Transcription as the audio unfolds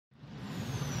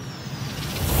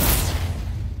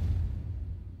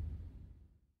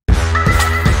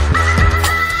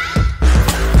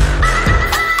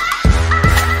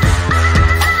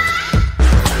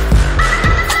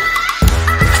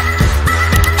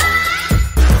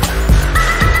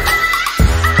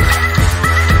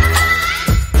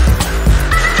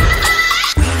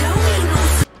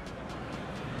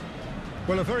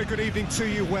evening to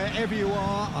you wherever you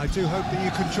are. I do hope that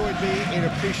you can join me in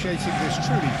appreciating this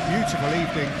truly beautiful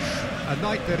evening. A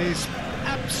night that is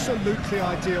absolutely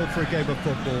ideal for a game of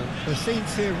football. The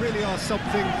scenes here really are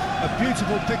something, a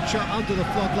beautiful picture under the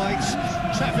floodlights.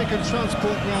 Traffic and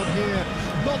transport around here,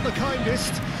 not the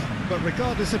kindest, but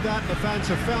regardless of that, the fans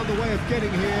have found a way of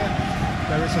getting here.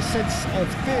 There is a sense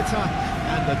of theatre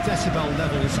and the decibel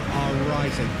levels are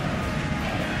rising.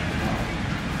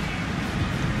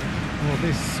 Well,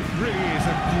 this really is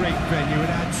a great venue.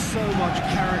 It adds so much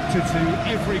character to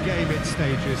every game it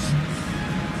stages.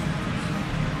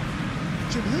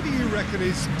 Jim, who do you reckon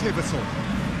is pivotal?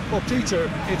 Well, Peter,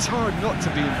 it's hard not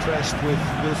to be impressed with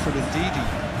Wilfred Ndidi.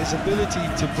 His ability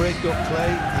to break up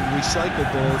play and recycle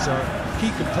balls are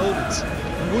key components.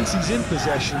 And once he's in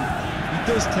possession, he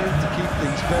does tend to keep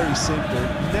things very simple,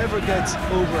 never gets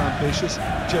over-ambitious,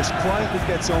 just quietly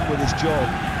gets on with his job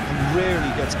and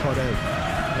rarely gets caught out.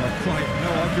 Well, quite no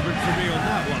argument for me on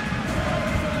that one.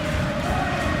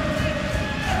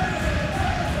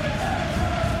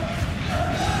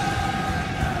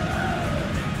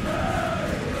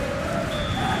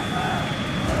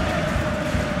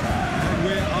 And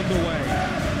we're underway.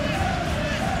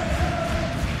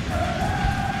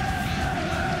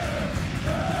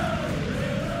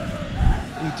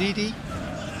 Ndidi.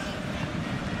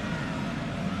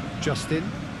 Justin.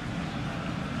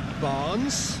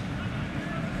 Barnes.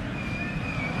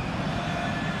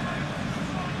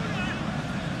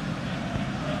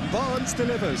 Barnes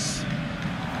delivers.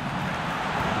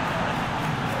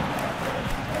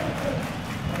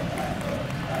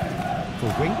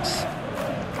 For Winks.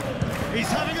 He's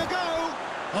having a go!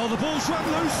 Oh, the ball's run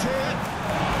loose here.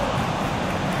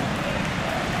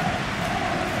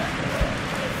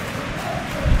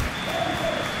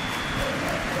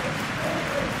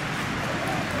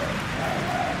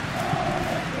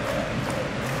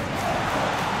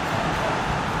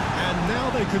 And now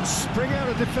they can spring out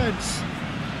of defence.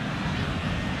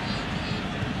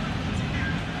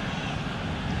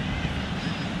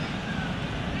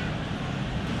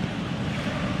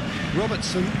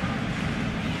 Robertson.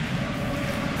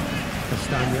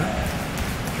 Castagna.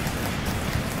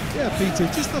 Yeah, Peter,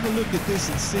 just have a look at this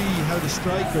and see how the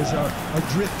strikers are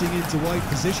drifting into wide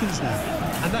positions now.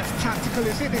 And that's tactical,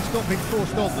 is it? It's not being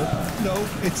forced on them. No,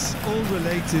 it's all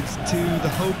related to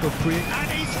the hope of creating... And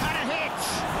he's had a hit!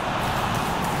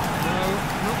 No,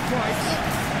 not quite.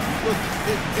 Look,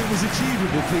 it was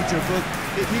achievable, Peter, but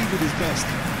it needed his best.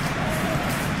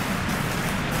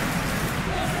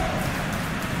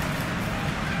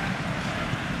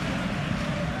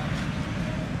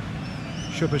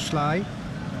 Szoboszlai.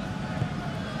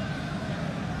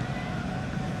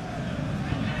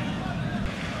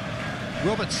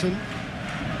 Robertson.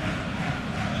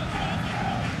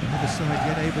 The other side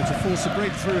yet able to force a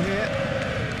breakthrough here.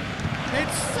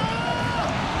 It's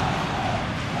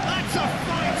that's a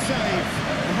fine save!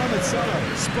 Mohamed Salah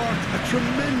sparked a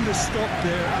tremendous stop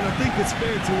there, and I think it's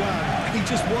fair to add, he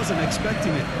just wasn't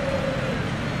expecting it.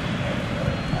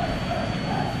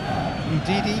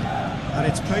 Ndidi, and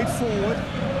it's played forward.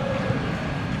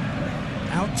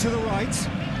 Out to the right.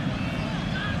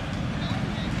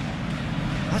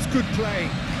 That's good play.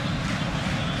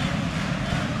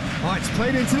 Oh, it's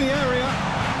played into the area.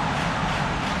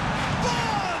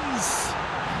 Barnes!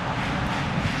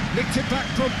 Nicked it back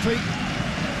promptly.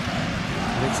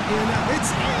 It's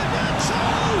Iheanacho!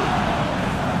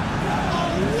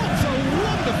 Oh, what a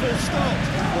wonderful stop!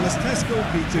 Well, as Tesco,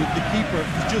 Peter, the keeper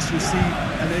has just received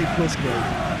an A+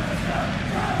 grade.